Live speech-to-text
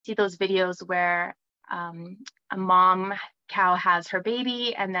see those videos where a mom cow has her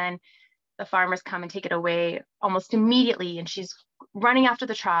baby, and then the farmers come and take it away almost immediately, and she's running after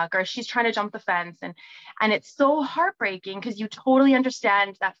the truck, or she's trying to jump the fence, and it's so heartbreaking because you totally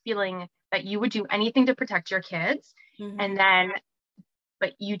understand that feeling that you would do anything to protect your kids, and then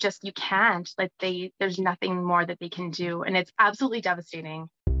but you can't, like, there's nothing more that they can do, and it's absolutely devastating.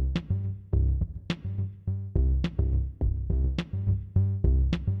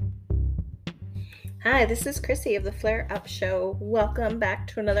 Hi, this is Chrissy of the Flare Up Show. Welcome back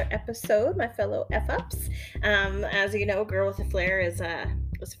to another episode, my fellow F-Ups. As you know, Girl with a Flare is a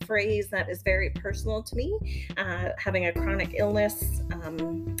phrase that is very personal to me. Having a chronic illness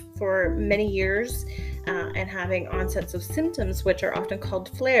for many years and having onsets of symptoms, which are often called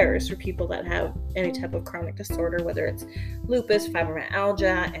flares for people that have any type of chronic disorder, whether it's lupus,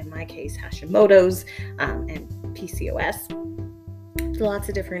 fibromyalgia, in my case, Hashimoto's, and PCOS. Lots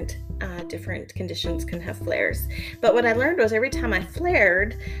of different conditions can have flares. But what I learned was every time I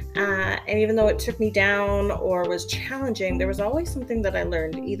flared, and even though it took me down or was challenging, there was always something that I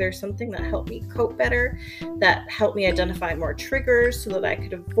learned, either something that helped me cope better, that helped me identify more triggers so that I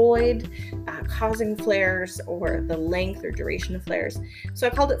could avoid causing flares or the length or duration of flares. So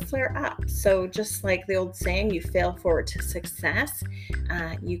I called it Flare Up. So just like the old saying, you fail forward to success,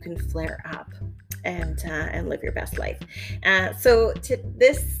 you can flare up and live your best life. So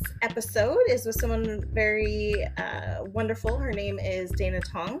this episode is with someone very wonderful. Her name is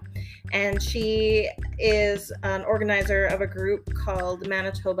Danae, and she is an organizer of a group called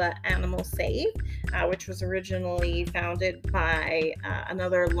Manitoba Animal Save, which was originally founded by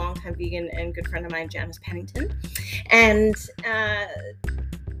another longtime vegan and good friend of mine, Janice Pennington. And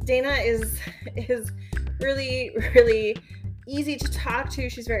Danae is really, really easy to talk to.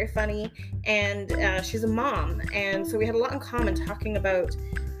 She's very funny, and she's a mom, and so we had a lot in common, talking about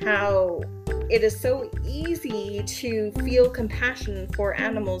how it is so easy to feel compassion for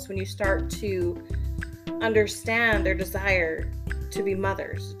animals when you start to understand their desire to be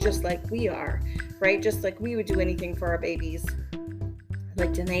mothers, just like we are, right? Just like we would do anything for our babies.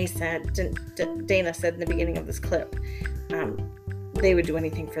 Like Danae said, Dana said in the beginning of this clip, they would do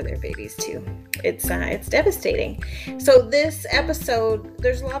anything for their babies too. It's devastating. So this episode,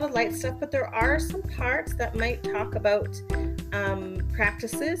 there's a lot of light stuff, but there are some parts that might talk about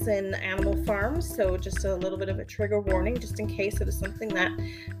practices in animal farms. So just a little bit of a trigger warning, just in case it is something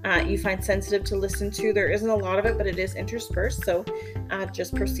that you find sensitive to listen to. There isn't a lot of it, but it is interspersed. So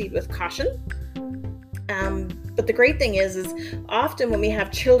just proceed with caution. But the great thing is often when we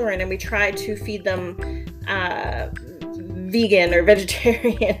have children and we try to feed them vegan or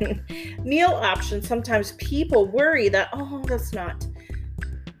vegetarian meal options, sometimes people worry that, oh, that's not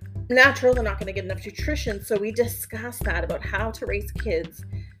natural, they're not going to get enough nutrition. So we discuss that about how to raise kids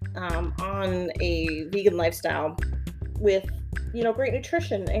on a vegan lifestyle with, great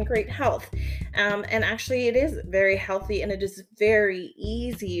nutrition and great health. And actually it is very healthy, and it is very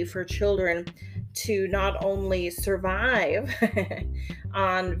easy for children to not only survive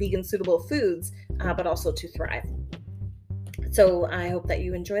on vegan suitable foods, but also to thrive. So I hope that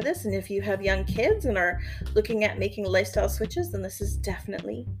you enjoy this. And if you have young kids and are looking at making lifestyle switches, then this is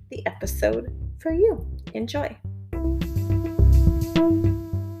definitely the episode for you. Enjoy.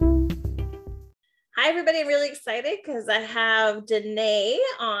 Hi, everybody. I'm really excited because I have Danae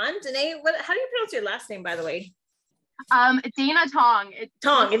on. Danae, how do you pronounce your last name, by the way? Dana Tonge.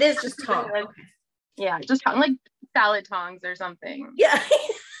 Tonge. It is just Tonge. Okay. Yeah, just Tonge, like salad tongs or something. Yeah.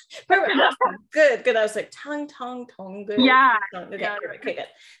 Perfect. Awesome. Good. I was like, tongue, good. Yeah. Okay, yeah. Okay, good.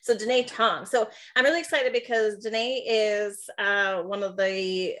 So Danae Tonge. So I'm really excited because Danae is one of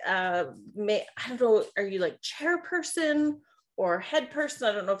the, I don't know, are you like chairperson or head person?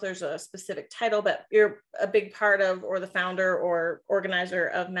 I don't know if there's a specific title, but you're a big part of, or the founder or organizer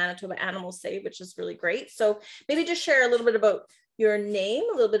of Manitoba Animal Save, which is really great. So maybe just share a little bit about your name,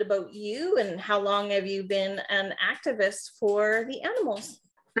 a little bit about you, and how long have you been an activist for the animals?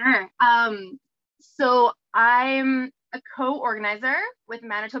 Sure. So I'm a co-organizer with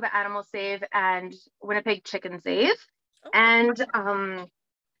Manitoba Animal Save and Winnipeg Chicken Save. Okay. And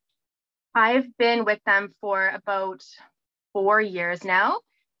I've been with them for about 4 years now.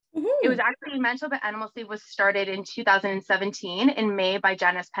 Mm-hmm. It was actually, Manitoba Animal Save was started in 2017 in May by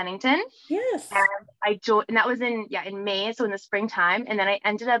Janice Pennington. Yes. And I joined, and that was in May, so in the springtime. And then I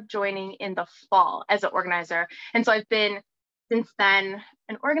ended up joining in the fall as an organizer. And so I've been since then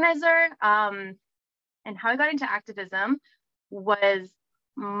an organizer. And how I got into activism was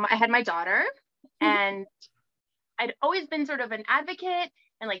I had my daughter, and I'd always been sort of an advocate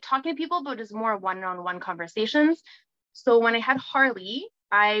and like talking to people, but it was more one-on-one conversations. So when I had Harley,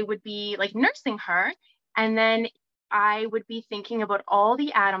 I would be like nursing her, and then I would be thinking about all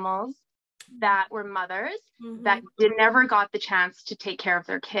the animals that were mothers that did never got the chance to take care of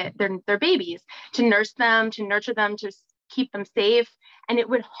their babies, to nurse them, to nurture them, to keep them safe. And it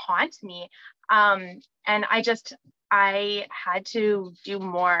would haunt me. And I had to do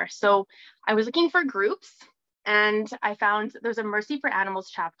more. So I was looking for groups, and I found there's a Mercy for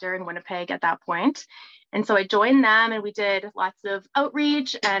Animals chapter in Winnipeg at that point. And so I joined them, and we did lots of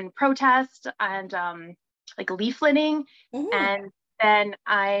outreach and protest and like leafleting. And then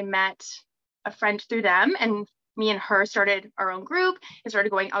I met a friend through them, and me and her started our own group and started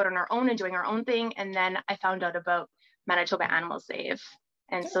going out on our own and doing our own thing. And then I found out about Manitoba Animal Save.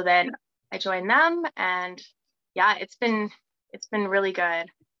 And so then I joined them, and yeah, it's been really good.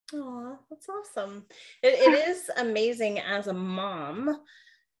 Oh, that's awesome. It is amazing as a mom.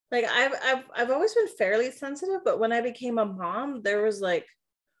 Like I've always been fairly sensitive, but when I became a mom, there was like,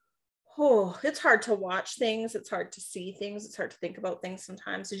 oh, it's hard to watch things. It's hard to see things. It's hard to think about things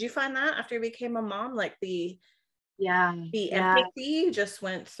sometimes. Did you find that after you became a mom, like the empathy just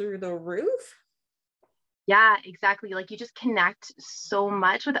went through the roof? Yeah, exactly. Like you just connect so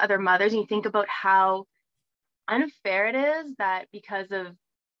much with other mothers, and you think about how unfair it is that because of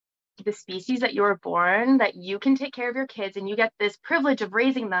the species that you were born, that you can take care of your kids and you get this privilege of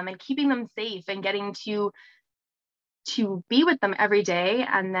raising them and keeping them safe and getting to be with them every day.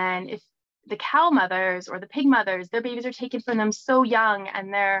 And then if the cow mothers or the pig mothers, their babies are taken from them so young,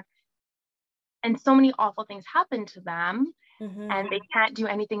 and so many awful things happen to them, and they can't do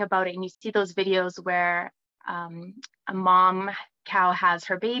anything about it. And you see those videos where a mom cow has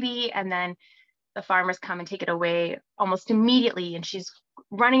her baby, and then the farmers come and take it away almost immediately, and she's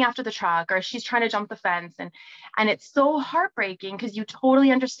running after the truck, or she's trying to jump the fence, and it's so heartbreaking because you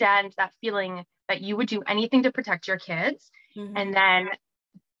totally understand that feeling that you would do anything to protect your kids, and then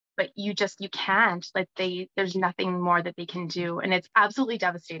but you can't, like there's nothing more that they can do, and it's absolutely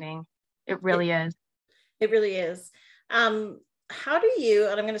devastating. It really is. It really is. How do you,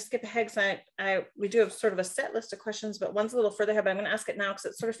 and I'm going to skip ahead because we do have sort of a set list of questions, but one's a little further ahead, but I'm going to ask it now because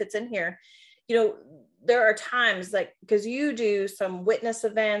it sort of fits in here. You know, there are times like, because you do some witness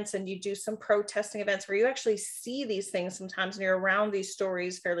events and you do some protesting events where you actually see these things sometimes, and you're around these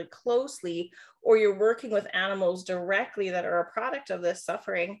stories fairly closely, or you're working with animals directly that are a product of this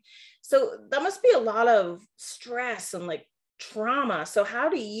suffering. So that must be a lot of stress and like trauma. So how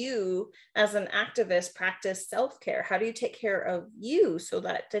do you as an activist practice self-care? How do you take care of you so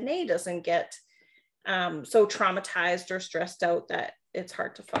that Danae doesn't get so traumatized or stressed out that it's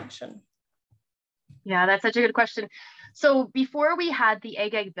hard to function? Yeah, that's such a good question. So before we had the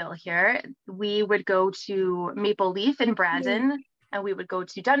egg bill here, we would go to Maple Leaf in Brandon, and we would go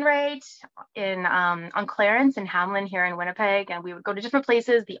to Dunright in on Clarence and Hamlin here in Winnipeg, and we would go to different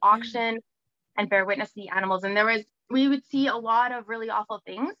places, the auction, and bear witness to the animals. And we would see a lot of really awful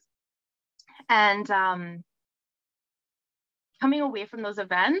things. And coming away from those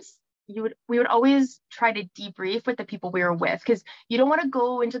events, we would always try to debrief with the people we were with, because you don't want to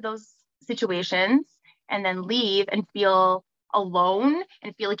go into those situations and then leave and feel alone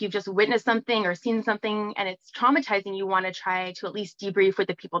and feel like you've just witnessed something or seen something and it's traumatizing. You want to try to at least debrief with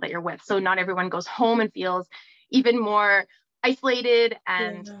the people that you're with, so not everyone goes home and feels even more isolated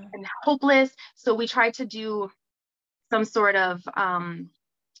and hopeless. So we try to do some sort of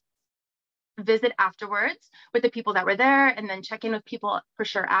visit afterwards with the people that were there, and then check in with people for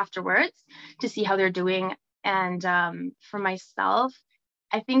sure afterwards to see how they're doing. And for myself,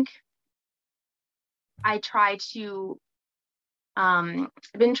 I think I try to I've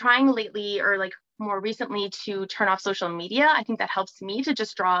been trying lately, or like more recently, to turn off social media. I think that helps me to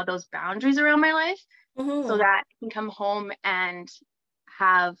just draw those boundaries around my life, so that I can come home and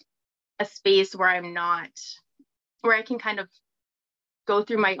have a space where I can kind of go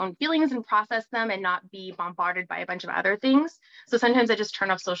through my own feelings and process them and not be bombarded by a bunch of other things. So sometimes I just turn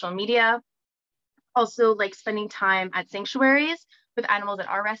off social media. Also, like spending time at sanctuaries with animals that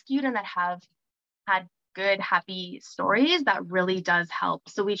are rescued and that have had good, happy stories, that really does help.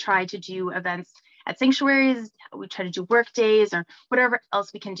 So we try to do events at sanctuaries. We try to do work days or whatever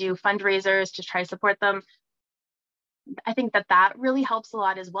else we can do, fundraisers to try to support them. I think that really helps a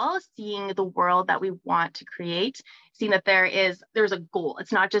lot, as well as seeing the world that we want to create, seeing that there's a goal.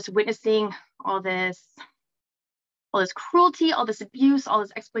 It's not just witnessing all this cruelty, all this abuse, all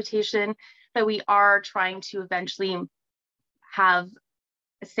this exploitation, that we are trying to eventually have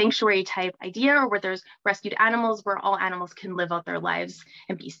a sanctuary type idea, or where there's rescued animals, where all animals can live out their lives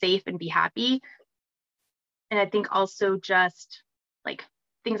and be safe and be happy. And I think also just like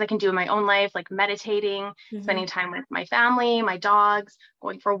things I can do in my own life, like meditating, spending Mm-hmm. time with my family, my dogs,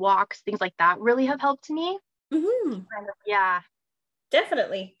 going for walks, things like that really have helped me. Mm-hmm. Yeah.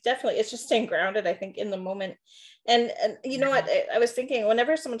 Definitely, definitely. It's just staying grounded, I think, in the moment. And you know what? I was thinking,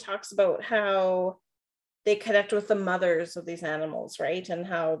 whenever someone talks about how they connect with the mothers of these animals, right? And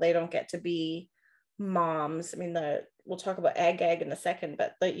how they don't get to be moms. I mean, we'll talk about ag in a second,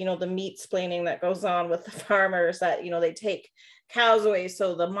 but the meat splaining that goes on with the farmers, that, they take cows away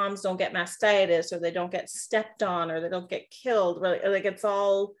so the moms don't get mastitis, or they don't get stepped on, or they don't get killed. Really, like, it's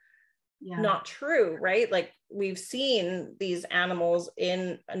all not true, right? Like, we've seen these animals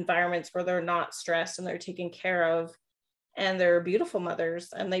in environments where they're not stressed and they're taken care of, and they're beautiful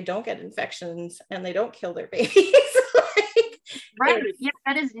mothers, and they don't get infections, and they don't kill their babies. Like, Right. Yeah,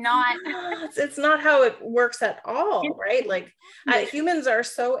 that is not. It's not how it works at all, right? Like, humans are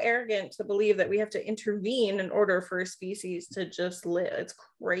so arrogant to believe that we have to intervene in order for a species to just live. It's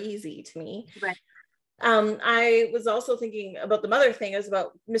crazy to me. Right. I was also thinking about the mother thing, is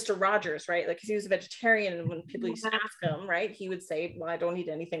about Mr. Rogers, right? Like, 'cause he was a vegetarian, and when people used to ask him, right, he would say, well, I don't eat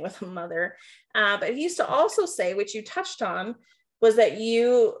anything with a mother. But he used to also say, which you touched on, was that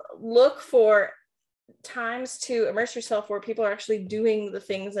you look for times to immerse yourself where people are actually doing the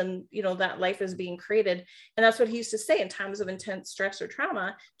things, and that life is being created. And that's what he used to say: in times of intense stress or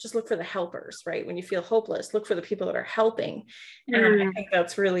trauma, just look for the helpers, right? When you feel hopeless, look for the people that are helping. And I think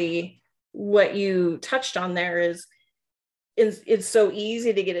that's really what you touched on there. Is it's so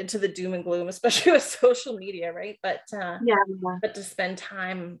easy to get into the doom and gloom, especially with social media, right? But to spend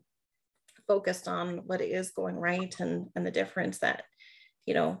time focused on what is going right, and the difference that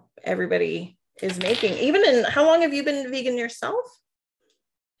everybody is making. Even in, how long have you been vegan yourself?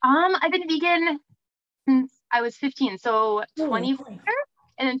 I've been vegan since I was 15, so 24,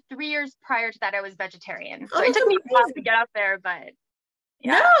 and then 3 years prior to that I was vegetarian. So it took me a while to get up there, but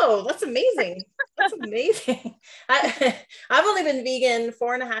no, that's amazing. That's amazing. I've only been vegan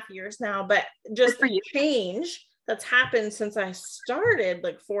 4.5 years now, but just the change that's happened since I started,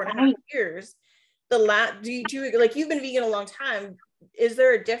 like 4.5 years. Do you like, you've been vegan a long time? Is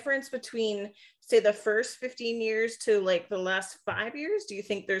there a difference between, say, the first 15 years to like the last 5 years? Do you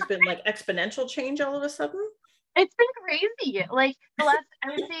think there's been like exponential change all of a sudden? It's been crazy. Like the last, I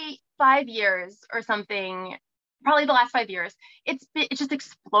would say 5 years or something, probably the last 5 years, it just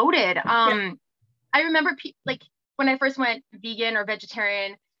exploded. I remember like when I first went vegan or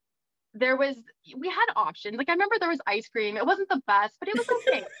vegetarian, we had options. Like I remember there was ice cream. It wasn't the best, but it was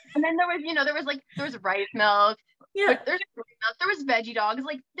okay. And then there was rice milk. But there's milk. There was veggie dogs.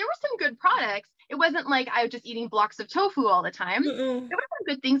 Like there were some good products. It wasn't like I was just eating blocks of tofu all the time. There were some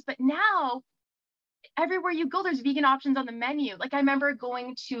good things, but now everywhere you go, there's vegan options on the menu. Like I remember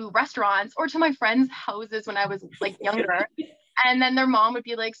going to restaurants or to my friends' houses when I was like younger, and then their mom would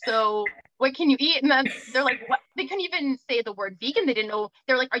be like, "So what can you eat?" And then they're like, "What?" They couldn't even say the word vegan. They didn't know.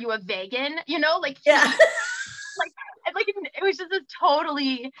 They're like, "Are you a vegan?" Like like it was just a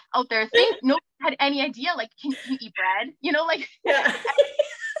totally out there thing. No one had any idea. Like, can you eat bread? Like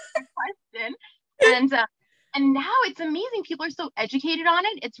question. And now it's amazing. People are so educated on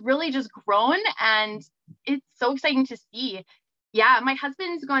it. It's really just grown, and it's so exciting to see. Yeah, my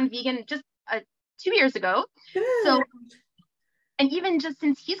husband's gone vegan just 2 years ago. So, and even just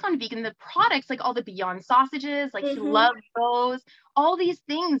since he's gone vegan, the products, like all the Beyond sausages, like he loves those, all these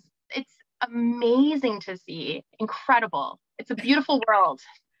things. It's amazing to see. Incredible. It's a beautiful world.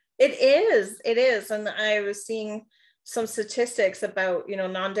 It is. And I was seeing some statistics about,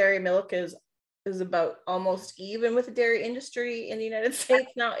 non-dairy milk is about almost even with the dairy industry in the United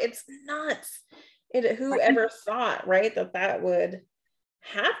States now. It's nuts. Whoever thought, right, that would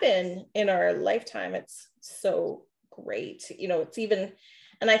happen in our lifetime? It's so great. It's even,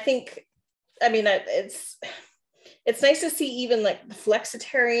 and I think, I mean, it's nice to see even like the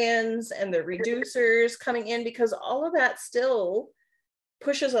flexitarians and the reducers coming in, because all of that still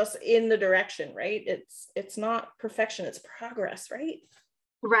pushes us in the direction, right? It's not perfection, it's progress, right?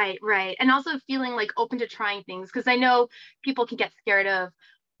 Right. And also feeling like open to trying things, because I know people can get scared of,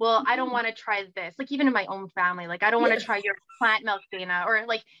 well, I don't want to try this. Like even in my own family, like I don't want to try your plant milk, Dana, or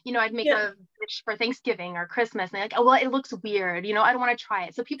like, I'd make a dish for Thanksgiving or Christmas, and they're like, oh, well, it looks weird. I don't want to try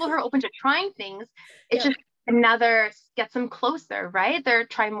it. So people who are open to trying things, it's just another gets them closer, right? They're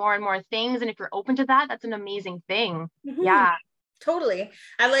trying more and more things. And if you're open to that, that's an amazing thing. Yeah. Totally.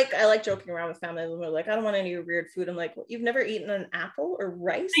 I like joking around with family. They're like, I don't want any weird food. I'm like, well, you've never eaten an apple or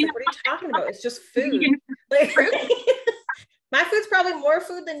rice? Like, what are you talking about? It's just food. Like, my food's probably more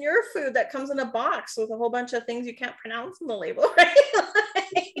food than your food that comes in a box with a whole bunch of things you can't pronounce on the label, right?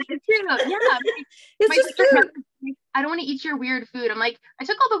 Yeah. It's just food. I don't want to eat your weird food. I'm like, I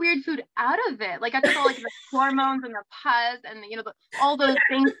took all the weird food out of it. Like I took all like the hormones and the pus and all those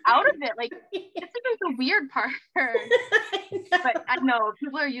things out of it. Like this isn't the weird part. But I know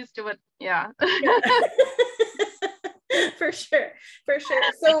people are used to it. Yeah. For sure.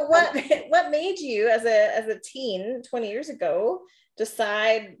 So what made you as a teen 20 years ago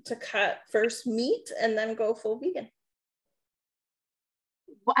decide to cut first meat and then go full vegan?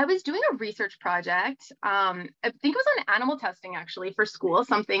 Well, I was doing a research project. I think it was on animal testing actually for school,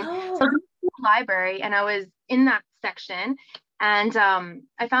 something. Oh. So I was in the library and I was in that section, and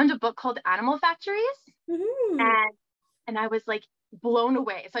I found a book called Animal Factories, and I was like blown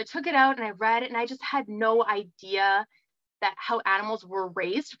away. So I took it out and I read it, and I just had no idea that how animals were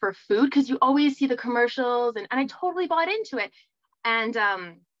raised for food, because you always see the commercials, and I totally bought into it. And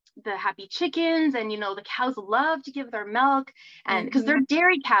the happy chickens, and the cows love to give their milk, and because they're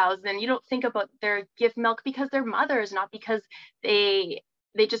dairy cows, then you don't think about their give milk because they're mothers, not because they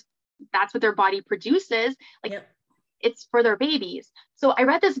just, that's what their body produces, like it's for their babies. So I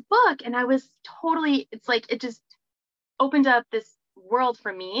read this book and I was totally, it's like it just opened up this world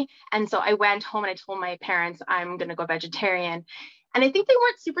for me. And so I went home and I told my parents I'm gonna go vegetarian, and I think they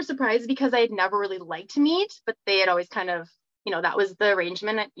weren't super surprised because I had never really liked meat, but they had always kind of, that was the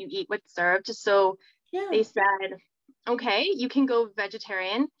arrangement, that you eat what's served. So they said, okay, you can go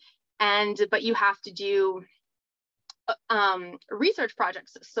vegetarian, but you have to do research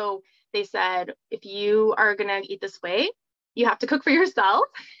projects. So they said, if you are gonna eat this way, you have to cook for yourself,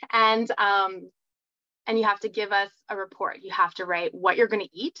 and you have to give us a report. You have to write what you're gonna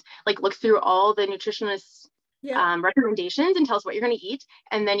eat, like look through all the nutritionists recommendations and tell us what you're gonna eat,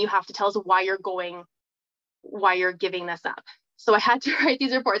 and then you have to tell us why you're giving this up. So I had to write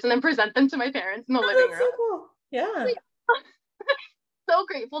these reports and then present them to my parents in the living room. So cool. Yeah. So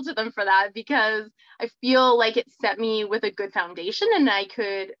grateful to them for that, because I feel like it set me with a good foundation and I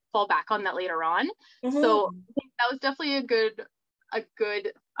could fall back on that later on. So I think that was definitely a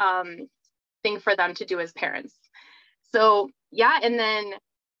good thing for them to do as parents. So yeah, and then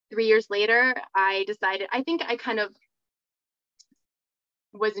 3 years later, I decided, I think I kind of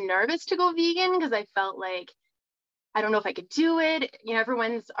was nervous to go vegan because I felt like, I don't know if I could do it.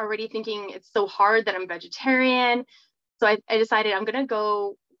 Everyone's already thinking it's so hard that I'm vegetarian. So I decided I'm going to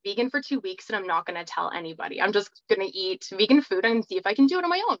go vegan for 2 weeks and I'm not going to tell anybody. I'm just going to eat vegan food and see if I can do it on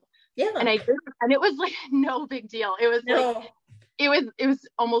my own. Yeah. And I did, and it was like no big deal. It was like, it was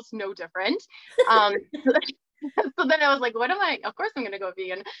almost no different. So then I was like, of course I'm going to go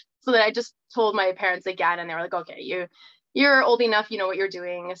vegan. So then I just told my parents again, and they were like, okay, you're old enough, you know what you're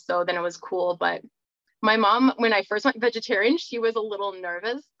doing. So then it was cool. But my mom, when I first went vegetarian, she was a little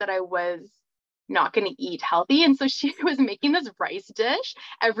nervous that I was not going to eat healthy. And so she was making this rice dish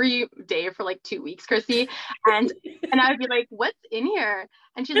every day for like 2 weeks, Chrissy. And I would be like, what's in here?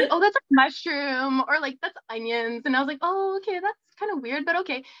 And she's like, oh, that's a mushroom, or like, that's onions. And I was like, oh, okay, that's kind of weird, but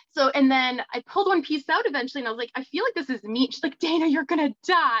okay. So, and then I pulled one piece out eventually, and I was like, I feel like this is meat. She's like, Dana, you're going to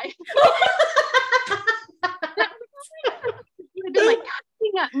die. I've been like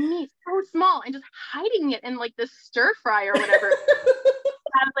cutting up meat so small and just hiding it in like this stir fry or whatever.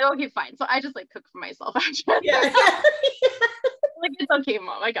 I was like, okay, fine. So I just like cook for myself after. Yeah. Like, it's okay,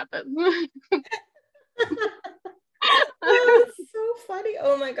 Mom, I got this. Oh, it's so funny.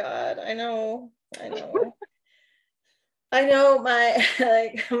 Oh my God. I know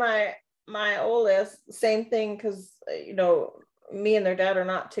my oldest, same thing, because me and their dad are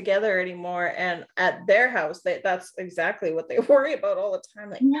not together anymore, and at their house that's exactly what they worry about all the time,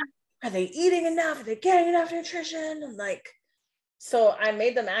 like, are they eating enough, are they getting enough nutrition? And like, so I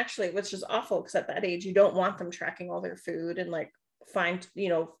made them, actually, which is awful because at that age you don't want them tracking all their food and like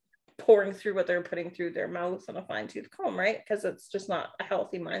pouring through what they're putting through their mouth on a fine-tooth comb, right? Because it's just not a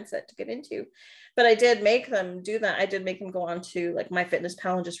healthy mindset to get into. But I did make them do that. I did make them go on to like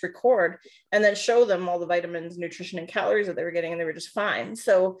MyFitnessPal and just record, and then show them all the vitamins, nutrition, and calories that they were getting, and they were just fine.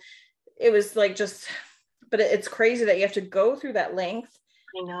 So it was like but it's crazy that you have to go through that length.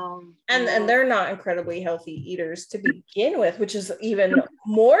 I know. And they're not incredibly healthy eaters to begin with, which is even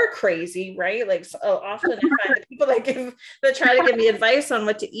more crazy, right? Like, so often I find the people that try to give me advice on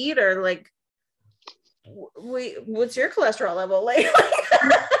what to eat are like, what's your cholesterol level? Like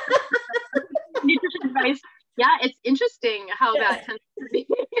nutrition advice. Yeah, it's interesting how that tends to be.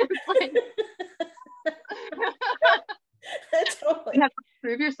 Totally. You have to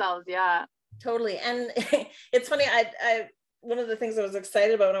prove yourselves, yeah. Totally. And it's funny, I one of the things I was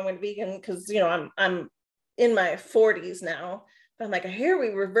excited about when I went vegan, because I'm in my 40s now, but I'm like, here we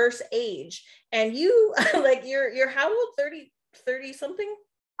reverse age, and you like you're how old? 30 something?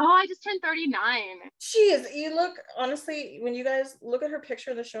 Oh, I just turned 39. She is. You look, honestly, when you guys look at her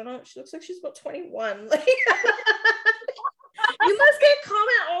picture in the show notes, she looks like she's about 21. Like, you must get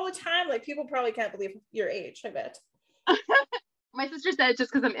comment all the time. Like, people probably can't believe your age, I bet. My sister said it's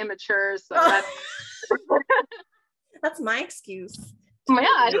just because I'm immature, so that's my excuse. Yeah,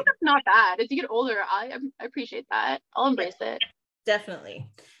 I think that's not bad. As you get older, I appreciate that. I'll embrace it. Definitely.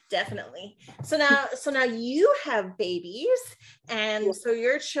 So now you have babies, and so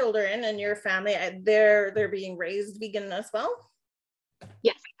your children and your family, they're being raised vegan as well.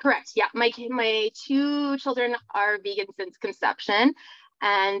 Yes, correct. Yeah, my 2 children are vegan since conception,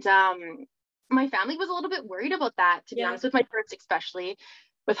 and my family was a little bit worried about that, to be honest, with my first, especially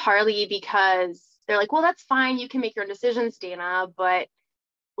with Harley, because they're like, well, that's fine, you can make your own decisions, Dana, but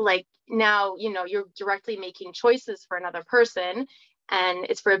like now, you're directly making choices for another person, and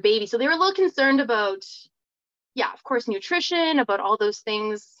it's for a baby. So they were a little concerned about, yeah, of course, nutrition, about all those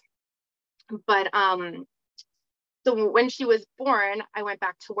things. But so when she was born, I went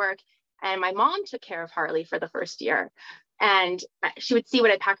back to work, and my mom took care of Harley for the first year. And she would see what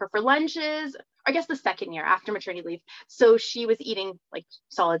I'd pack her for lunches, I guess the second year after maternity leave. So she was eating like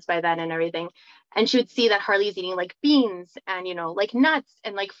solids by then and everything. And she would see that Harley's eating like beans and, like nuts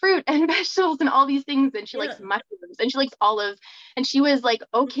and like fruit and vegetables and all these things. And she likes mushrooms and she likes olives. And she was like,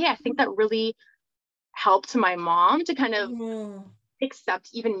 okay, I think that really helped my mom to kind of accept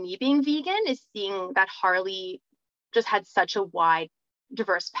even me being vegan, is seeing that Harley just had such a wide,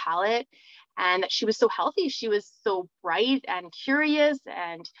 diverse palate, and that she was so healthy. She was so bright and curious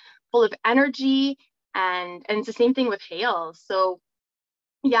and full of energy. And it's the same thing with Hale. So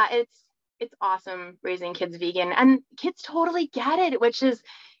yeah, it's awesome raising kids vegan, and kids totally get it,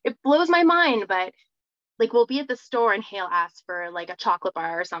 it blows my mind. But like, we'll be at the store and Hale asks for like a chocolate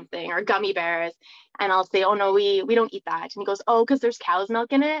bar or something, or gummy bears, and I'll say, oh no, we don't eat that. And he goes, oh, because there's cow's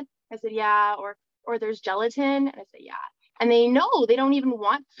milk in it? I said, yeah. Or there's gelatin? And I said, yeah. And they know they don't even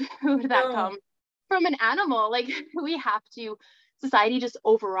want food that comes from an animal. Like, society just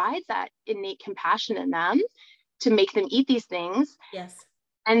overrides that innate compassion in them to make them eat these things. Yes.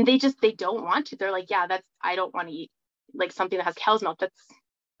 And they don't want to. They're like, yeah, I don't want to eat like something that has cow's milk.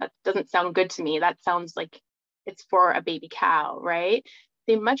 That doesn't sound good to me. That sounds like it's for a baby cow, right?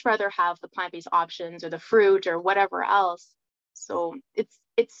 They much rather have the plant-based options or the fruit or whatever else. So it's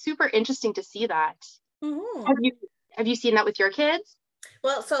super interesting to see that. Mm-hmm. Have you seen that with your kids?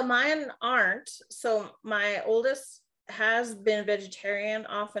 Well, so mine aren't. So my oldest has been vegetarian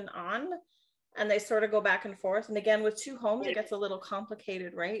off and on, and they sort of go back and forth. And again, with 2 homes, it gets a little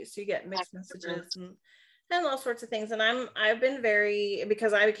complicated, right? So you get mixed messages and all sorts of things. And I've been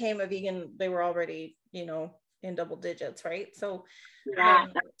because I became a vegan, they were already, in double digits, right? So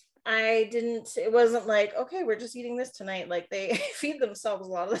it wasn't like, okay, we're just eating this tonight. Like, they feed themselves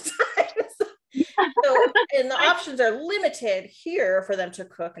a lot of the time. So, and the options are limited here for them to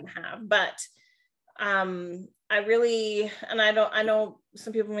cook and have, but I really, and I know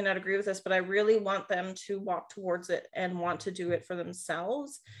some people may not agree with this, but I really want them to walk towards it and want to do it for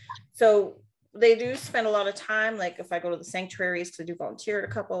themselves. So they do spend a lot of time, like if I go to the sanctuaries, because I do volunteer at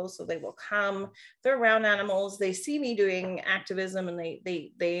a couple, so they will come, they're around animals, they see me doing activism, and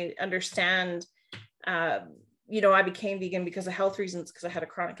they understand, I became vegan because of health reasons, because I had a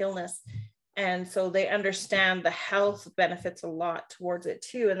chronic illness. And so they understand the health benefits a lot towards it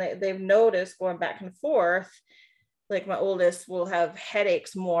too. And they've noticed, going back and forth, like my oldest will have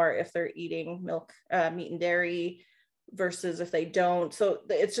headaches more if they're eating milk, meat and dairy versus if they don't. So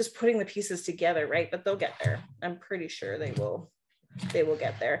it's just putting the pieces together, right? But they'll get there. I'm pretty sure they will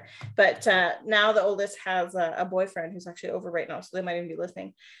get there. But now the oldest has a boyfriend who's actually over right now, so they might even be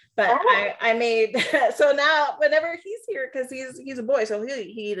listening. But I made so now whenever he's here, because he's a boy, so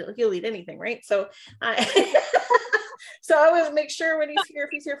he'll eat anything, right? So so I always make sure when if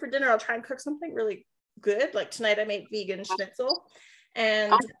he's here for dinner, I'll try and cook something really good. Like tonight I made vegan schnitzel,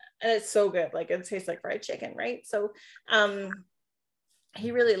 and it's so good. Like, it tastes like fried chicken, right? So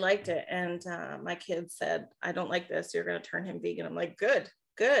he really liked it. And my kids said, I don't like this, you're going to turn him vegan. I'm like, good.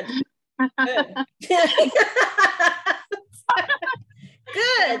 Good.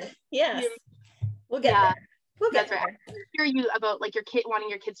 Yes. We'll get there. That's right. I hear you about like your kid wanting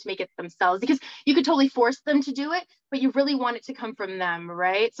your kids to make it themselves, because you could totally force them to do it, but you really want it to come from them,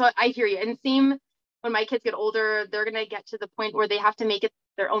 right? So I hear you. And same when my kids get older, they're going to get to the point where they have to make it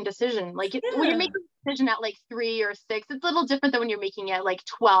their own decision. Like when you're making a decision at like 3 or 6, it's a little different than when you're making it at like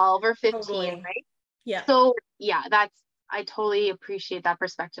 12 or 15, totally. Right? Yeah. So yeah, I totally appreciate that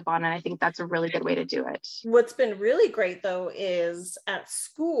perspective on it. I think that's a really good way to do it. What's been really great though is at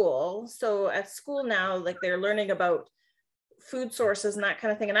school. So at school now, like they're learning about food sources and that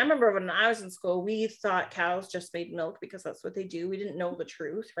kind of thing. And I remember when I was in school, we thought cows just made milk because that's what they do. We didn't know the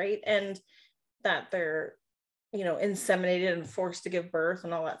truth, right? And that they're, you know, inseminated and forced to give birth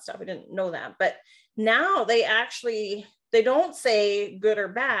and all that stuff. We didn't know that. But now they don't say good or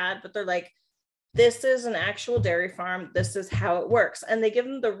bad, but they're like, this is an actual dairy farm. This is how it works. And they give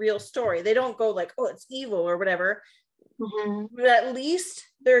them the real story. They don't go like, oh, it's evil or whatever. But at least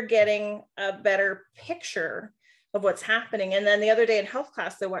they're getting a better picture of what's happening. And then the other day in health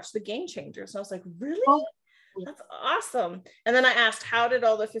class, they watched the Game Changers. And I was like, really? Oh, that's awesome. And then I asked, how did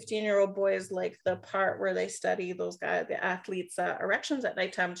all the 15-year-old boys like the part where they study those guys, the athletes' erections at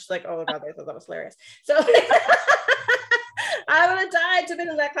nighttime? She's like, oh God, they thought that was hilarious. So I would have died to be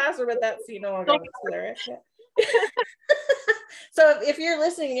in that classroom with that scene. Oh my God, it's hilarious. Yeah. So if you're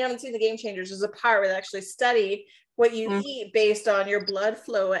listening and you haven't seen the Game Changers, there's a part where they actually study what you eat based on your blood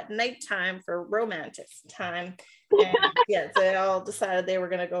flow at nighttime for romantic time. And yeah, they all decided they were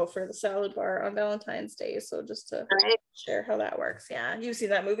going to go for the salad bar on Valentine's Day. So just to share how that works. Yeah. You've seen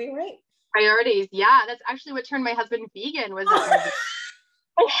that movie, right? Priorities. Yeah. That's actually what turned my husband vegan was that movie.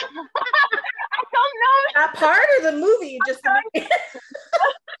 I don't know. That part or the movie? Just the movie?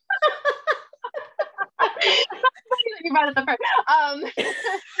 You brought up the part.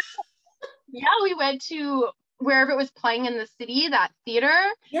 Yeah, we went to wherever it was playing in the city, that theater.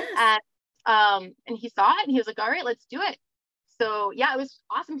 Yes. And he saw it and he was like, all right, let's do it. So yeah, it was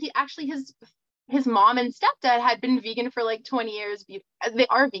awesome. He actually, his mom and stepdad had been vegan for like 20 years. They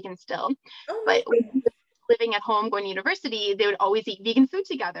are vegan still, but when he was living at home going to university, they would always eat vegan food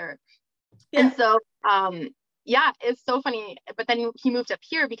together. Yeah. And so yeah, it's so funny. But then he moved up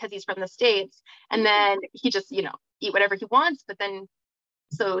here because he's from the States, and then he just, you know, eat whatever he wants. But then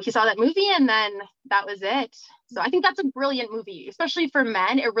so he saw that movie and then that was it. So I think that's a brilliant movie, especially for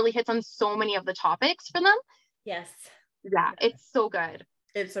men. It really hits on so many of the topics for them. Yes. Yeah, it's so good.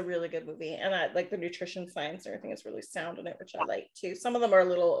 It's a really good movie. And I like the nutrition science and everything is really sound in it, which I like too. Some of them are a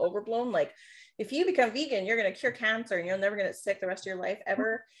little overblown. Like if you become vegan, you're going to cure cancer and you'll never get sick the rest of your life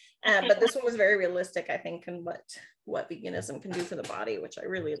ever. But this one was very realistic, I think, and what veganism can do for the body, which I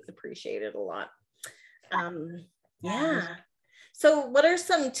really appreciated a lot. Yeah. So what are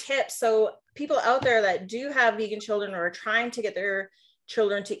some tips? So people out there that do have vegan children or are trying to get their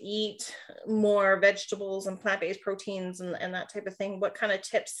children to eat more vegetables and plant-based proteins and that type of thing, what kind of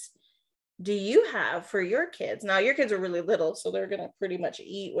tips do you have for your kids? Now your kids are really little, so they're going to pretty much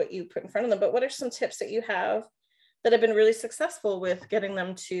eat what you put in front of them, but what are some tips that you have that have been really successful with getting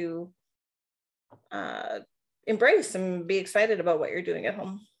them to embrace and be excited about what you're doing at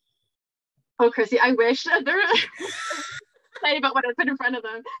home? Oh, Chrissy, I wish they're excited about what I put in front of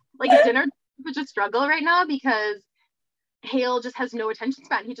them. Like at dinner, it's a struggle right now because Hale just has no attention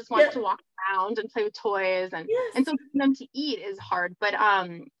span. He just wants to walk around and play with toys, and so getting them to eat is hard. But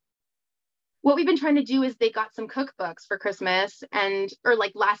what we've been trying to do is they got some cookbooks for Christmas or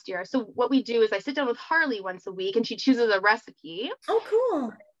like last year. So what we do is I sit down with Harley once a week and she chooses a recipe. Oh,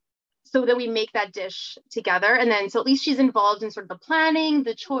 cool. So then we make that dish together. And then, so at least she's involved in sort of the planning,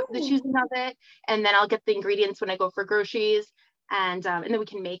 the choosing of it. And then I'll get the ingredients when I go for groceries, and then we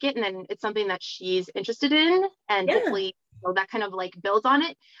can make it. And then it's something that she's interested in, and hopefully that kind of like builds on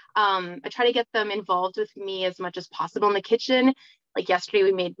it. I try to get them involved with me as much as possible in the kitchen. Like yesterday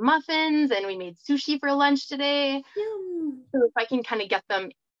we made muffins and we made sushi for lunch today. So if I can kind of get them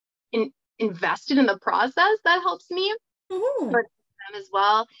invested in the process, that helps me for them as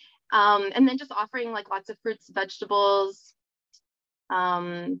well. And then just offering like lots of fruits, vegetables.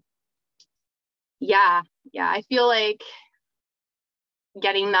 I feel like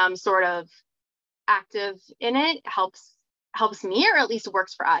getting them sort of active in it helps me, or at least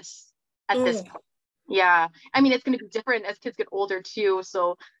works for us at this point. Yeah. I mean, it's going to be different as kids get older too.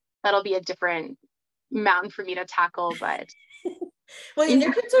 So that'll be a different mountain for me to tackle, but. Well, and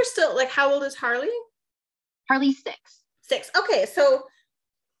your kids are still like, how old is Harley? Harley's 6. 6. Okay. So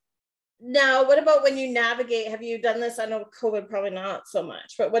now what about when you navigate, have you done this? I know COVID probably not so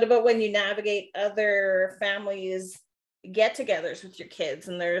much, but what about when you navigate other families get-togethers with your kids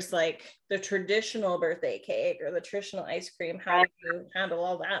and there's like the traditional birthday cake or the traditional ice cream? How do you handle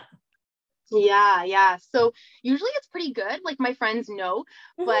all that? Yeah. So usually it's pretty good. Like my friends know,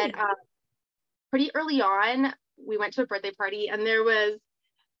 but pretty early on, we went to a birthday party and there was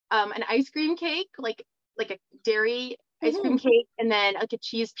an ice cream cake, like a dairy ice cream cake, and then like a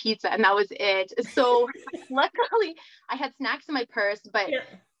cheese pizza, and that was it. So luckily I had snacks in my purse, but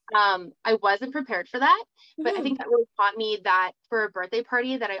I wasn't prepared for that. But I think that really taught me that for a birthday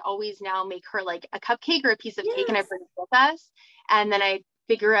party that I always now make her like a cupcake or a piece of cake and I bring it with us. And then I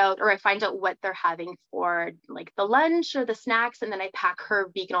figure out, or I find out what they're having for like the lunch or the snacks, and then I pack her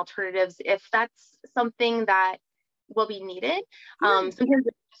vegan alternatives if that's something that will be needed. Sometimes there's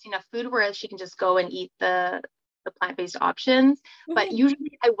just enough food where she can just go and eat the plant-based options. But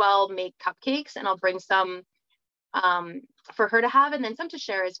usually I will make cupcakes, and I'll bring some for her to have, and then some to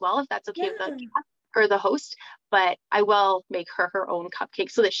share as well, if that's okay with the or the host. But I will make her own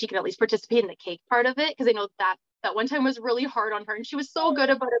cupcake so that she can at least participate in the cake part of it, because I know that one time was really hard on her, and she was so good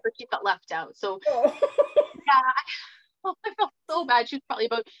about it, but she felt left out. So yeah, I felt so bad. She was probably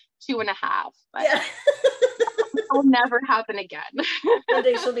about 2.5, but it'll never happen again. One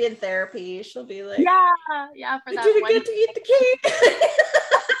day she'll be in therapy. She'll be like, yeah, for that didn't one get to eat the cake.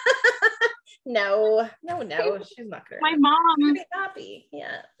 No, she's not gonna. My mom she'll be happy.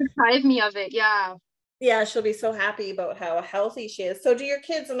 Yeah, deprived me of it. Yeah, she'll be so happy about how healthy she is. So do your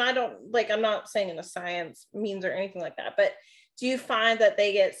kids, and I don't like, I'm not saying in a science means or anything like that, but do you find that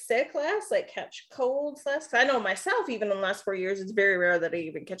they get sick less, like catch colds less? 'Cause I know myself, even in the last 4 years, it's very rare that I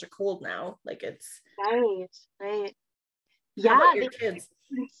even catch a cold now. Like it's right. Yeah, They've kids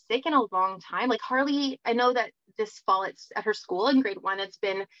been sick in a long time. Like Harley, I know that this fall it's at her school in grade 1, it's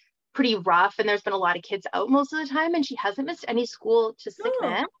been pretty rough, and there's been a lot of kids out most of the time, and she hasn't missed any school to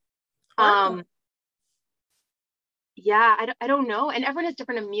sickness. Wow. I don't know, and everyone has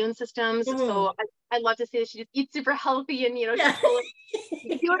different immune systems, so I love to say that she just eats super healthy, and she's full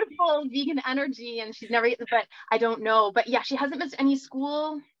of beautiful vegan energy, and she's never, but I don't know. But yeah, she hasn't missed any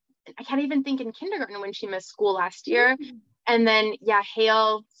school. I can't even think in kindergarten when she missed school last year. And then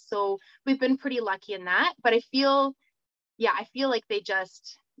Hale, so we've been pretty lucky in that. But I feel like they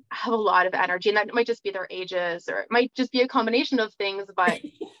just have a lot of energy, and that might just be their ages, or it might just be a combination of things, but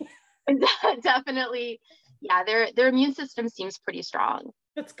definitely, their immune system seems pretty strong.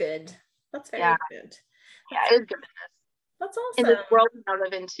 That's good. That's very good. It's good. That's awesome. In this world we now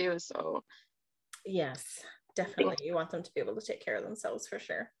live in too, so yes, definitely you want them to be able to take care of themselves for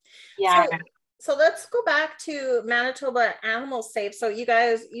sure. So let's go back to Manitoba Animal Safe. So you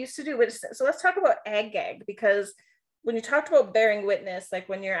guys used to do it. So let's talk about ag gag, because when you talked about bearing witness, like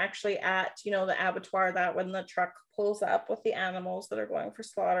when you're actually at, the abattoir, that when the truck pulls up with the animals that are going for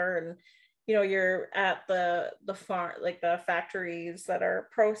slaughter, and, you're at the farm, like the factories that are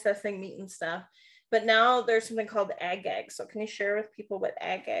processing meat and stuff. But now there's something called ag gag. So can you share with people what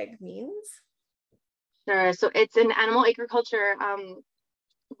ag gag means? Sure. So it's an animal agriculture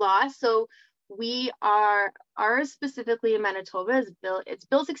law. So ours specifically in Manitoba it's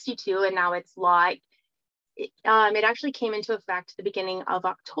Bill 62, and now it's law. It actually came into effect the beginning of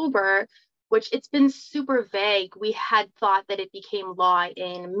October, which it's been super vague. We had thought that it became law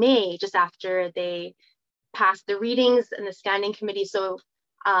in May, just after they passed the readings and the standing committee. So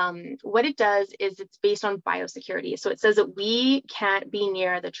what it does is it's based on biosecurity. So it says that we can't be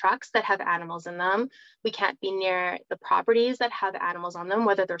near the trucks that have animals in them. We can't be near the properties that have animals on them,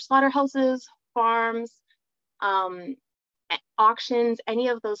 whether they're slaughterhouses, farms, auctions, any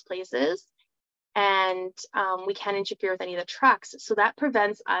of those places. And we can't interfere with any of the trucks. So that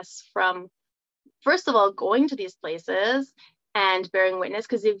prevents us from, first of all, going to these places and bearing witness,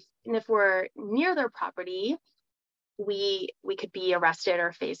 because if we're near their property, we could be arrested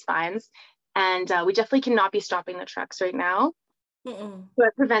or face fines. And we definitely cannot be stopping the trucks right now. So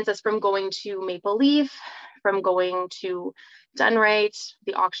it prevents us from going to Maple Leaf, from going to Dunright,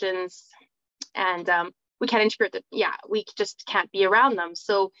 the auctions, and we can't interfere with we just can't be around them.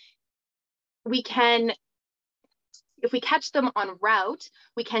 So we can, if we catch them en route,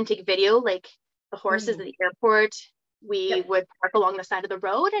 we can take video, like the horses at the airport. We would park along the side of the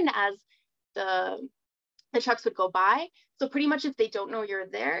road, and as the trucks would go by. So pretty much if they don't know you're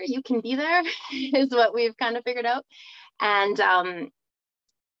there, you can be there, is what we've kind of figured out. And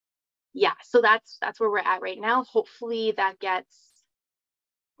so that's where we're at right now. Hopefully that gets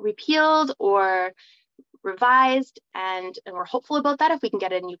repealed or revised, and we're hopeful about that if we can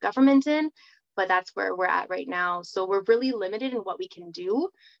get a new government in, but that's where we're at right now. So we're really limited in what we can do.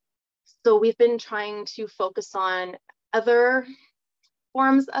 So we've been trying to focus on other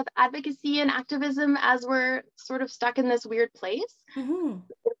forms of advocacy and activism as we're sort of stuck in this weird place. We're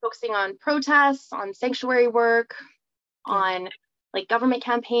focusing on protests, on sanctuary work, on like government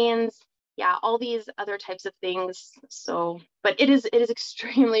campaigns, all these other types of things. So, but it is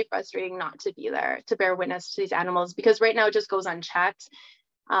extremely frustrating not to be there to bear witness to these animals, because right now it just goes unchecked.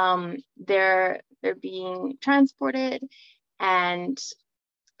 They're being transported, and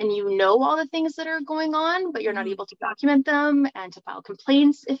all the things that are going on, but you're not able to document them and to file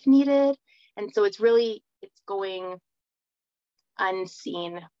complaints if needed. And so it's going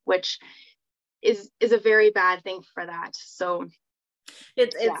unseen, which is a very bad thing for that. So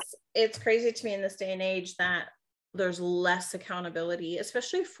It's crazy to me in this day and age that there's less accountability,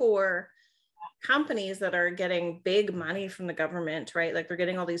 especially for companies that are getting big money from the government, right? Like they're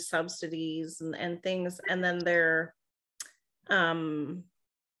getting all these subsidies and things, and then they're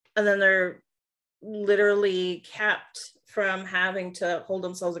literally kept from having to hold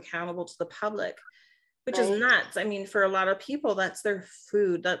themselves accountable to the public, which is nuts. I mean, for a lot of people, that's their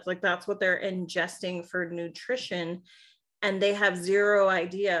food. That's what they're ingesting for nutrition. And they have zero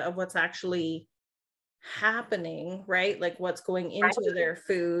idea of what's actually happening, right? Like what's going into their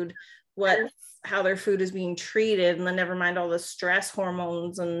food, how their food is being treated, and then never mind all the stress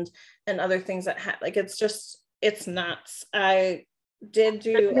hormones and other things that it's nuts. I did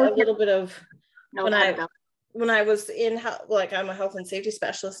do a little bit of when I was in like I'm a health and safety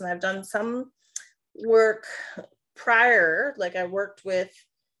specialist, and I've done some work prior. Like I worked with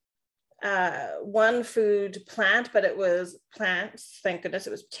one food plant, but it was plants, thank goodness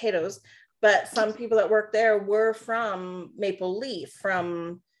it was potatoes, but some people that worked there were from Maple Leaf,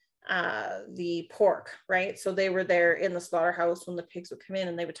 from the pork, right? So they were there in the slaughterhouse when the pigs would come in,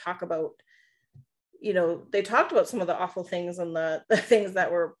 and they would talk about, they talked about some of the awful things and the things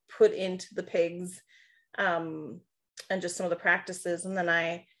that were put into the pigs, and just some of the practices. And then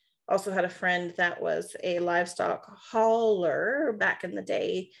I also had a friend that was a livestock hauler back in the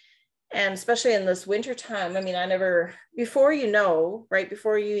day. And especially in this winter time, I mean, before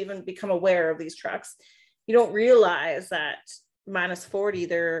before you even become aware of these trucks, you don't realize that -40,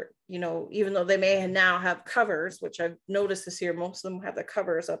 they're, even though they may now have covers, which I've noticed this year, most of them have the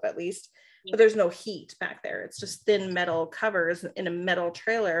covers up at least, but there's no heat back there. It's just thin metal covers in a metal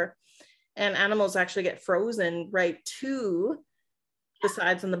trailer, and animals actually get frozen right to the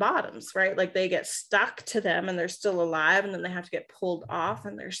sides and the bottoms, right? Like they get stuck to them and they're still alive, and then they have to get pulled off,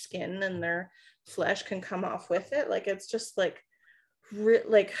 and their skin and their flesh can come off with it. Like it's just it's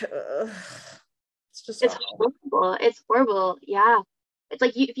horrible. It's horrible. Yeah. It's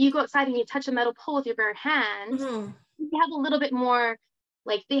like if you go outside and you touch a metal pole with your bare hands, you have a little bit more,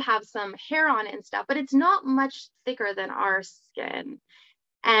 like they have some hair on it and stuff, but it's not much thicker than our skin.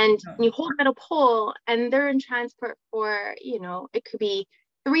 And you hold a metal pole, and they're in transport for, it could be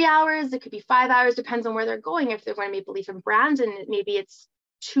 3 hours, it could be 5 hours, depends on where they're going. If they're going to Maple Leaf and Brandon, maybe it's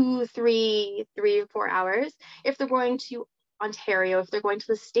 2, 3 or 4 hours. If they're going to Ontario, if they're going to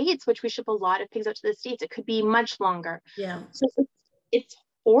the States, which we ship a lot of pigs out to the States, it could be much longer. Yeah. So it's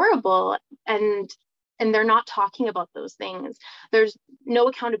horrible. And they're not talking about those things. There's no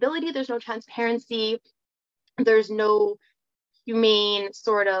accountability. There's no transparency. There's no humane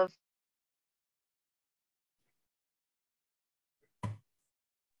sort of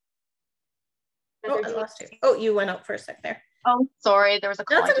I lost you. Oh, you went out for a sec there. Oh, sorry, there was a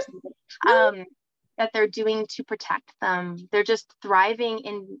call. That they're doing to protect them. They're just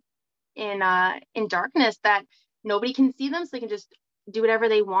thriving in darkness, that nobody can see them, so they can just do whatever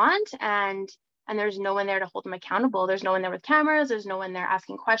they want, and there's no one there to hold them accountable. There's no one there with cameras. There's no one there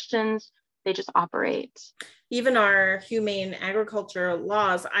asking questions. They just operate. Even our humane agriculture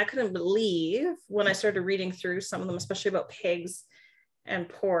laws, I couldn't believe when I started reading through some of them, especially about pigs and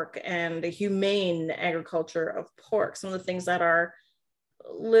pork and the humane agriculture of pork, some of the things that are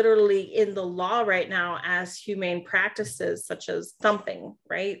literally in the law right now as humane practices, such as thumping,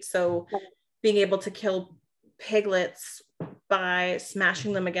 right? So being able to kill piglets by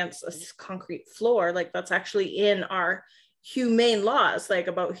smashing them against a concrete floor, like that's actually in our humane laws, like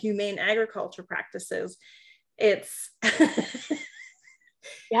about humane agriculture practices. It's this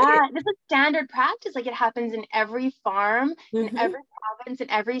is standard practice. Like it happens in every farm, in every province, in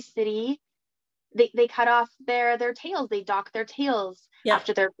every city. They cut off their tails. They dock their tails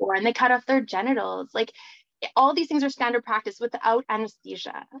after they're born. They cut off their genitals. Like all these things are standard practice without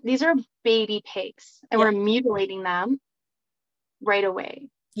anesthesia. These are baby pigs, and we're mutilating them right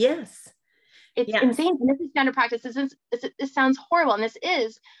away. Yes. It's insane. And this is standard practice. This sounds horrible, and this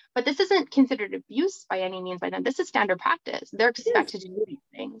is, but this isn't considered abuse by any means by them. This is standard practice. They're expected to do these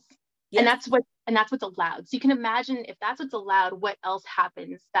things. And that's what's allowed. So you can imagine, if that's what's allowed, what else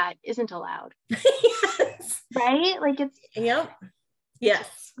happens that isn't allowed. Right? Like it's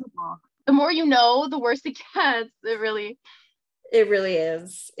yes. The more you know, the worse it gets. It really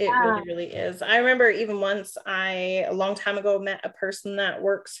is. It really is. I remember even once a long time ago, met a person that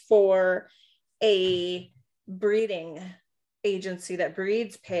works for a breeding agency that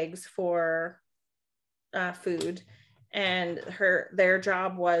breeds pigs for food, and their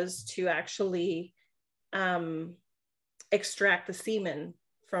job was to actually extract the semen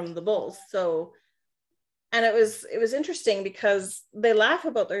from the bulls. So, and it was interesting because they laugh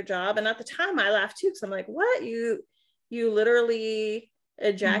about their job, and at the time I laughed too, because I'm like, what, you You literally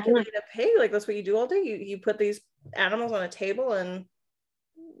ejaculate a pig. Like that's what you do all day. You put these animals on a table, and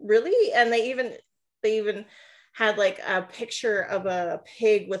really, and they even had like a picture of a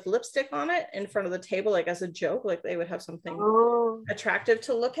pig with lipstick on it in front of the table, like as a joke, like they would have something attractive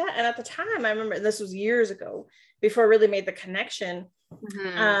to look at. And at the time, I remember, this was years ago, before I really made the connection.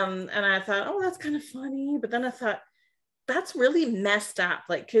 And I thought, oh, that's kind of funny. But then I thought, that's really messed up.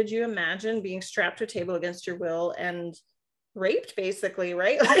 Like, could you imagine being strapped to a table against your will and raped, basically,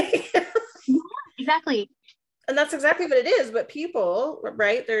 right? Like, exactly. and that's exactly what it is. But people,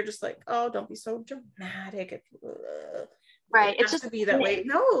 right, they're just like, oh, don't be so dramatic. Right. It has to be that way.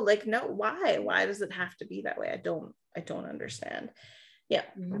 No, like, no, why does it have to be that way? I don't understand. Yeah.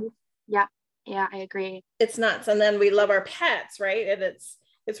 Yeah, I agree. It's nuts. And then we love our pets, right? And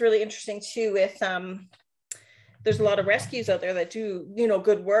it's really interesting too with there's a lot of rescues out there that do,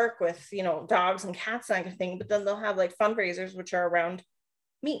 good work with, dogs and cats and that kind of thing, but then they'll have like fundraisers which are around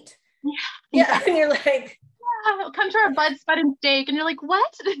meat. Yeah. Exactly. And you're like, come to our bud spud and steak, and you're like,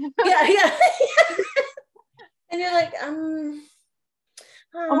 what? yeah. And you're like,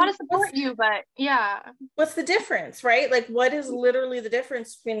 I want to support you, but yeah, what's the difference, right? Like, what is literally the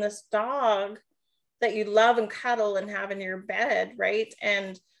difference between this dog that you love and cuddle and have in your bed, right,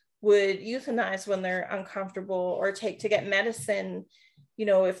 and would euthanize when they're uncomfortable, or take to get medicine?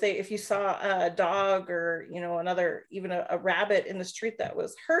 If you saw a dog or another, even a rabbit in the street that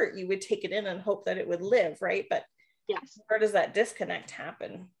was hurt, you would take it in and hope that it would live, right? But yes, where does that disconnect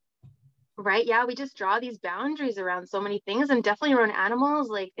happen? Right. Yeah, we just draw these boundaries around so many things, and definitely around animals,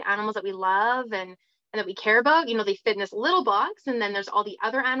 like the animals that we love and that we care about. They fit in this little box, and then there's all the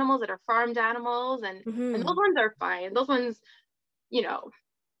other animals that are farmed animals, and those ones are fine. Those ones,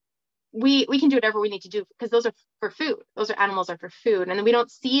 we can do whatever we need to do because those are for food. Those animals are for food, and then we don't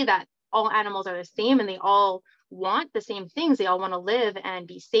see that all animals are the same, and they all want the same things. They all want to live and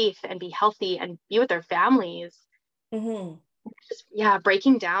be safe and be healthy and be with their families. Just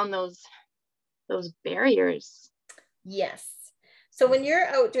breaking down those barriers. Yes. So when you're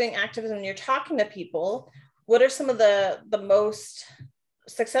out doing activism and you're talking to people, what are some of the most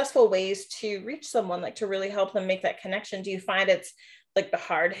successful ways to reach someone, like to really help them make that connection? Do you find it's like the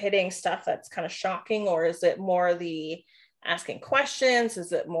hard hitting stuff that's kind of shocking, or is it more the asking questions?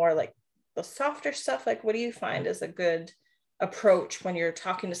 Is it more like the softer stuff? Like, what do you find is a good approach when you're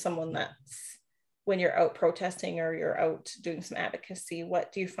talking to someone when you're out protesting or you're out doing some advocacy?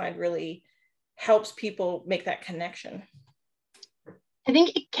 What do you find really helps people make that connection? I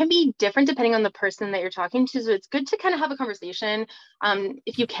think it can be different depending on the person that you're talking to. So it's good to kind of have a conversation.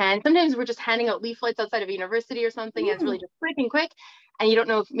 If you can, sometimes we're just handing out leaflets outside of a university or something, and it's really just quick, and you don't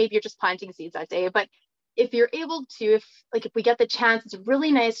know if maybe you're just planting seeds that day. But if you're able to, if we get the chance, it's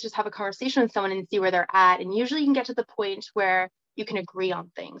really nice to just have a conversation with someone and see where they're at. And usually you can get to the point where you can agree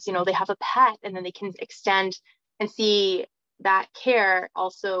on things. They have a pet, and then they can extend and see that care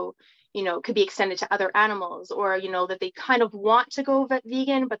also could be extended to other animals, or that they kind of want to go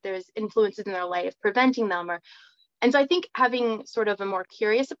vegan, but there's influences in their life preventing them. And so I think having sort of a more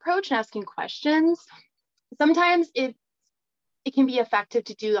curious approach and asking questions, sometimes it can be effective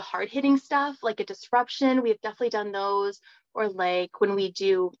to do the hard-hitting stuff, like a disruption. We've definitely done those, or like when we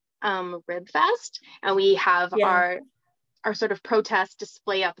do Rib Fest, and we have our sort of protest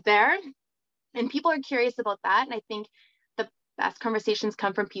display up there, and people are curious about that. And I think best conversations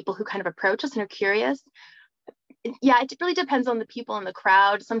come from people who kind of approach us and are curious. Yeah, it really depends on the people in the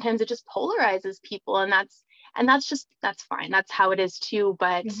crowd. Sometimes it just polarizes people, and that's fine. That's how it is too.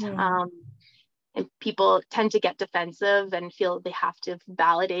 But and people tend to get defensive and feel they have to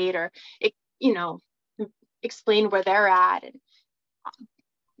validate or explain where they're at, and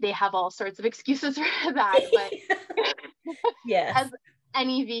they have all sorts of excuses for that. But as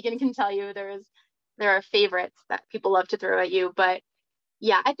any vegan can tell you, there are favorites that people love to throw at you. But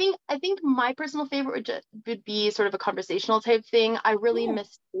yeah, I think my personal favorite would be sort of a conversational type thing. I really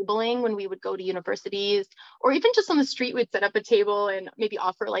miss tabling when we would go to universities, or even just on the street, we'd set up a table and maybe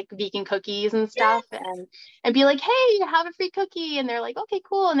offer like vegan cookies and stuff, and be like, hey, have a free cookie. And they're like, okay,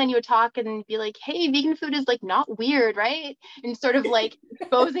 cool. And then you would talk and be like, hey, vegan food is like not weird, right? And sort of like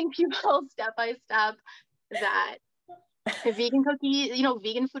exposing people step by step that a vegan cookie,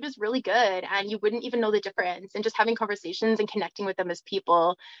 vegan food is really good, and you wouldn't even know the difference. And just having conversations and connecting with them as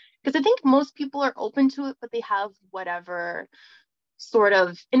people, because I think most people are open to it, but they have whatever sort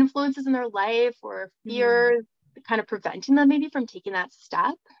of influences in their life or fears kind of preventing them maybe from taking that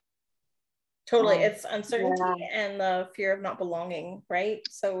step. Totally. It's uncertainty and the fear of not belonging, right?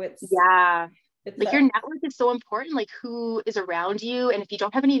 So it's Like your network is so important, like who is around you. And if you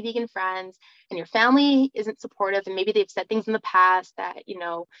don't have any vegan friends and your family isn't supportive, and maybe they've said things in the past that,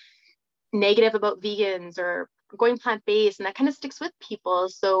 negative about vegans or going plant-based, and that kind of sticks with people.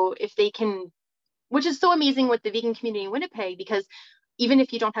 So if they can, which is so amazing with the vegan community in Winnipeg, because even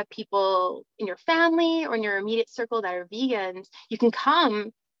if you don't have people in your family or in your immediate circle that are vegans, you can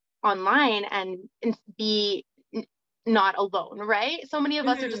come online and be not alone, right? So many of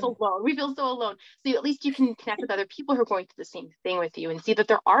us are just alone. We feel so alone. So at least you can connect with other people who are going through the same thing with you and see that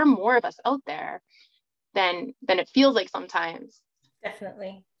there are more of us out there than it feels like sometimes.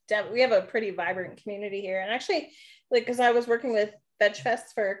 Definitely. We have a pretty vibrant community here. And actually, like, because I was working with Veg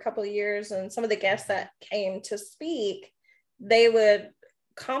Fest for a couple of years, and some of the guests that came to speak, they would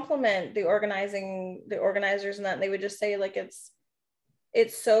compliment the organizers and that, and they would just say, like, it's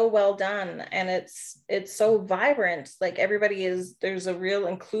so well done, and it's so vibrant. Like, there's a real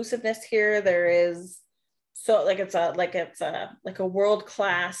inclusiveness here. There is, so like it's a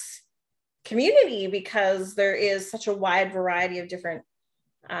world-class community, because there is such a wide variety of different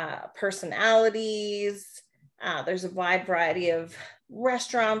personalities. There's a wide variety of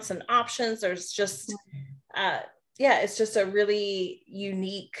restaurants and options. There's just it's just a really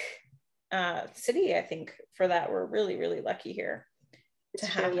unique city. I think for that, we're really, really lucky here to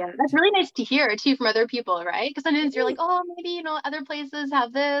have. Yeah, that's really nice to hear too from other people, right? Because sometimes you're like, oh, maybe other places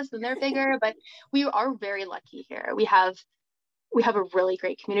have this and they're bigger, but we are very lucky here. We have a really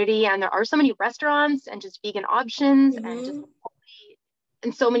great community, and there are so many restaurants and just vegan options and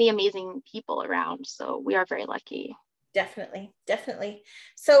so many amazing people around. So we are very lucky. Definitely.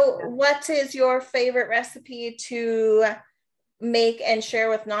 So what is your favorite recipe to make and share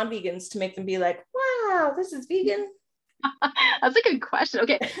with non-vegans to make them be like, wow, this is vegan? That's a good question.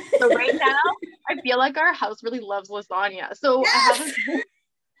 Okay, so right now I feel like our house really loves lasagna. So yes! I haven't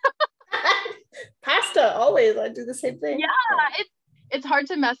pasta, always. I do the same thing. Yeah, it's hard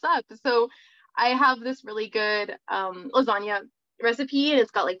to mess up. So I have this really good lasagna recipe, and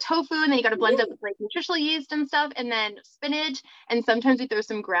it's got like tofu, and then you got to blend up with like nutritional yeast and stuff, and then spinach, and sometimes we throw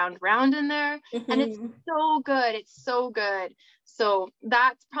some ground round in there, and it's so good. It's so good. So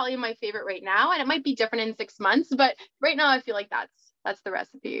that's probably my favorite right now, and it might be different in 6 months, but right now I feel like that's the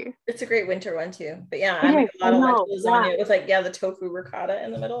recipe. It's a great winter one too. But yeah, I make a lot of like lasagna with like the tofu ricotta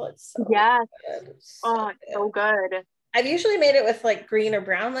in the middle. It's so good. It's so good. I've usually made it with like green or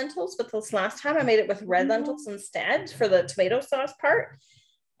brown lentils, but this last time I made it with red lentils instead for the tomato sauce part.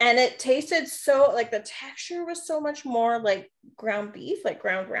 And it tasted so, like, the texture was so much more like ground beef, like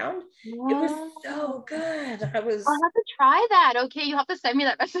ground round. It was so good. I'll have to try that. Okay, you have to send me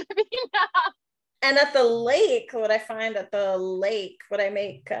that recipe now. And at the lake, what I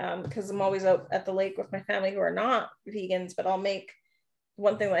make, because I'm always out at the lake with my family who are not vegans, but I'll make,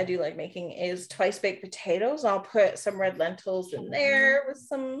 one thing that I do like making is twice baked potatoes. I'll put some red lentils in there with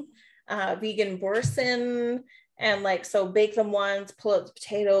some vegan boursin, and so bake them once, pull out the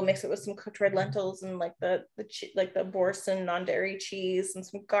potato, mix it with some cooked red lentils and like the boursin non-dairy cheese and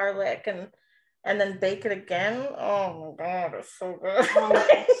some garlic, and then bake it again. Oh my God, it's so good. So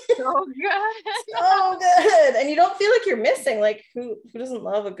good. So good. And you don't feel like you're missing, like who doesn't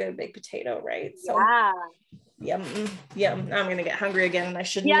love a good baked potato, right? So yum. I'm gonna get hungry again, and I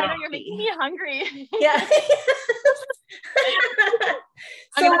should not. Yeah, you're making me hungry. Yeah.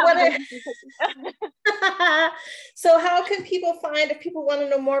 So how can people find, if people want to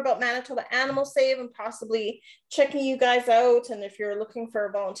know more about Manitoba Animal Save and possibly checking you guys out, and if you're looking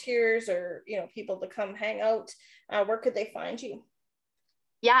for volunteers or people to come hang out, where could they find you?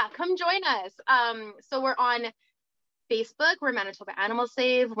 Yeah, come join us. So we're on Facebook, we're Manitoba Animal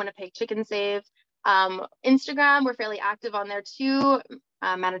Save, Winnipeg Chicken Save. Instagram, we're fairly active on there too.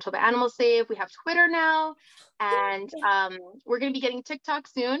 Manitoba Animal Save. We have Twitter now, and we're going to be getting TikTok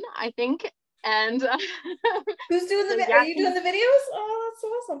soon, I think. And who's doing are you doing the videos? Oh, that's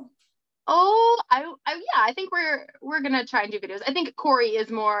awesome. Oh, I think we're gonna try and do videos. I think Corey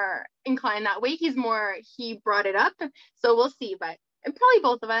is more inclined that way. He brought it up, so we'll see. But and probably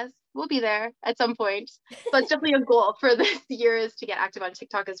both of us will be there at some point. So it's definitely a goal for this year, is to get active on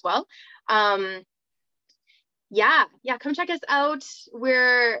TikTok as well. Yeah, come check us out.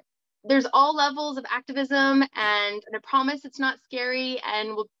 There's all levels of activism, and I promise it's not scary,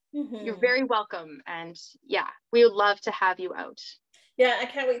 and you're very welcome. And yeah, we would love to have you out. Yeah, I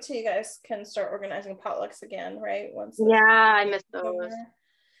can't wait till you guys can start organizing potlucks again, right? I miss those.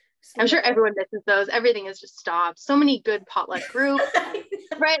 I'm sure everyone misses those. Everything has just stopped. So many good potluck groups,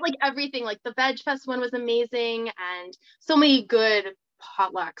 right? Like everything, like the Veg Fest one was amazing, and so many good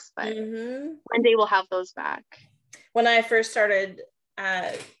potlucks, but one day we'll have those back. When I first started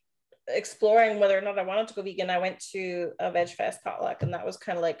exploring whether or not I wanted to go vegan, I went to a Veg Fest potluck, and that was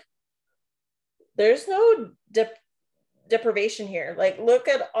kind of like, there's no deprivation here. Like, look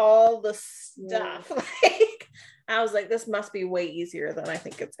at all the stuff. Like, I was like, this must be way easier than I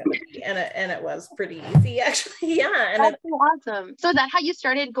think it's going to be. And it was pretty easy, actually. Yeah. And that's awesome. So is that how you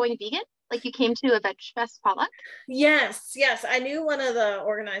started going vegan? Like, you came to a Veg Fest potluck? Yes. I knew one of the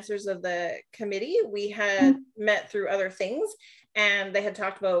organizers of the committee. We had met through other things, and they had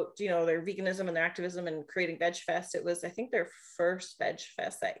talked about, their veganism and their activism and creating Veg Fest. It was, I think, their first Veg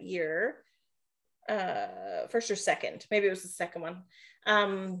Fest that year. First or second, maybe it was the second one.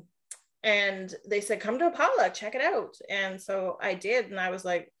 And they said, come to a potluck, check it out. And so I did, and I was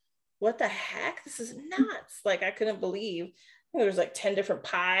like, what the heck? This is nuts. Like, I couldn't believe there was like 10 different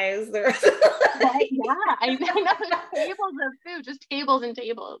pies there. Yeah, I know, tables of food, just tables and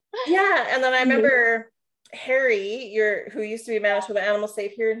tables. Yeah. And then I remember Harry, who used to be Manitoba Animal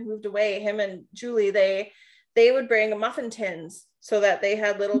Safe here and moved away, him and Julie, they would bring muffin tins so that they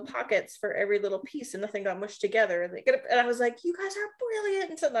had little pockets for every little piece and nothing got mushed together. And I was like, you guys are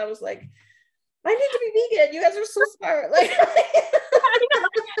brilliant. And I was like, I need to be vegan. You guys are so smart. Like,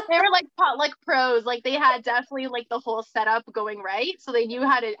 they were like potluck pros. Like, they had definitely like the whole setup going right, so they knew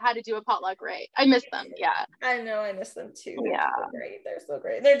how to do a potluck right. I miss them. Yeah, I know, I miss them too. They're yeah, so great. They're so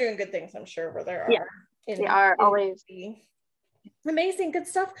great. They're doing good things, I'm sure, where there are. Yeah, they are always. Amazing, good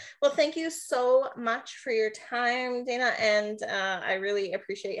stuff. Well, thank you so much for your time, Dana, and I really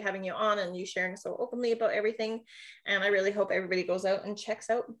appreciate having you on and you sharing so openly about everything. And I really hope everybody goes out and checks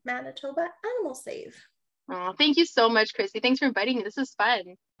out Manitoba Animal Safe. Oh, thank you so much, Chrissy. Thanks for inviting me. This is fun.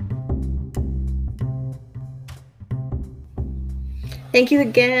 Thank you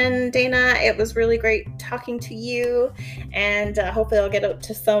again, Dana. It was really great talking to you, and hopefully I'll get out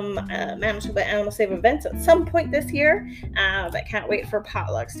to some Manitoba Animal Safe events at some point this year, but can't wait for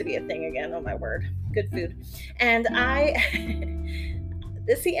potlucks to be a thing again. Oh my word, good food. And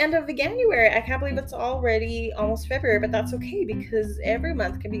it's the end of Veganuary. I can't believe it's already almost February, but that's okay, because every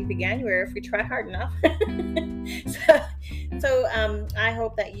month can be Veganuary if we try hard enough. So I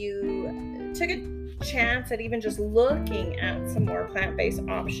hope that you took a chance at even just looking at some more plant-based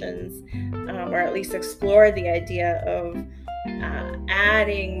options, or at least explore the idea of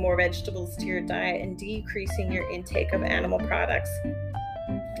adding more vegetables to your diet and decreasing your intake of animal products.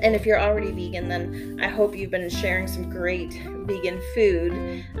 And if you're already vegan, then I hope you've been sharing some great vegan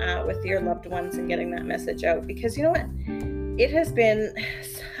food with your loved ones and getting that message out, because you know what? It has been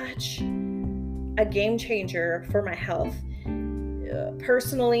such a game changer for my health.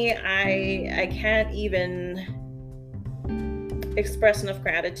 Personally, I can't even express enough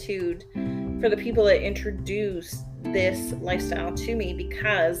gratitude for the people that introduced this lifestyle to me,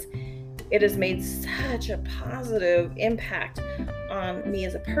 because it has made such a positive impact on me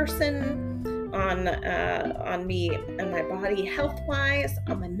as a person, on me and my body health-wise,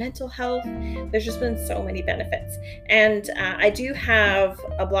 on my mental health. There's just been so many benefits. And I do have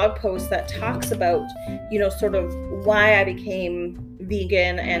a blog post that talks about, sort of why I became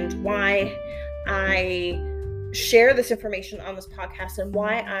vegan and why I share this information on this podcast and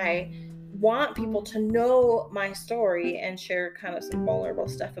why I want people to know my story and share kind of some vulnerable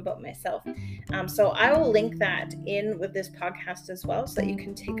stuff about myself. So I will link that in with this podcast as well, so that you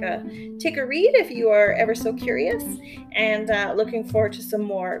can take a read if you are ever so curious. And looking forward to some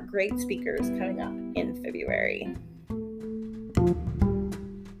more great speakers coming up in February.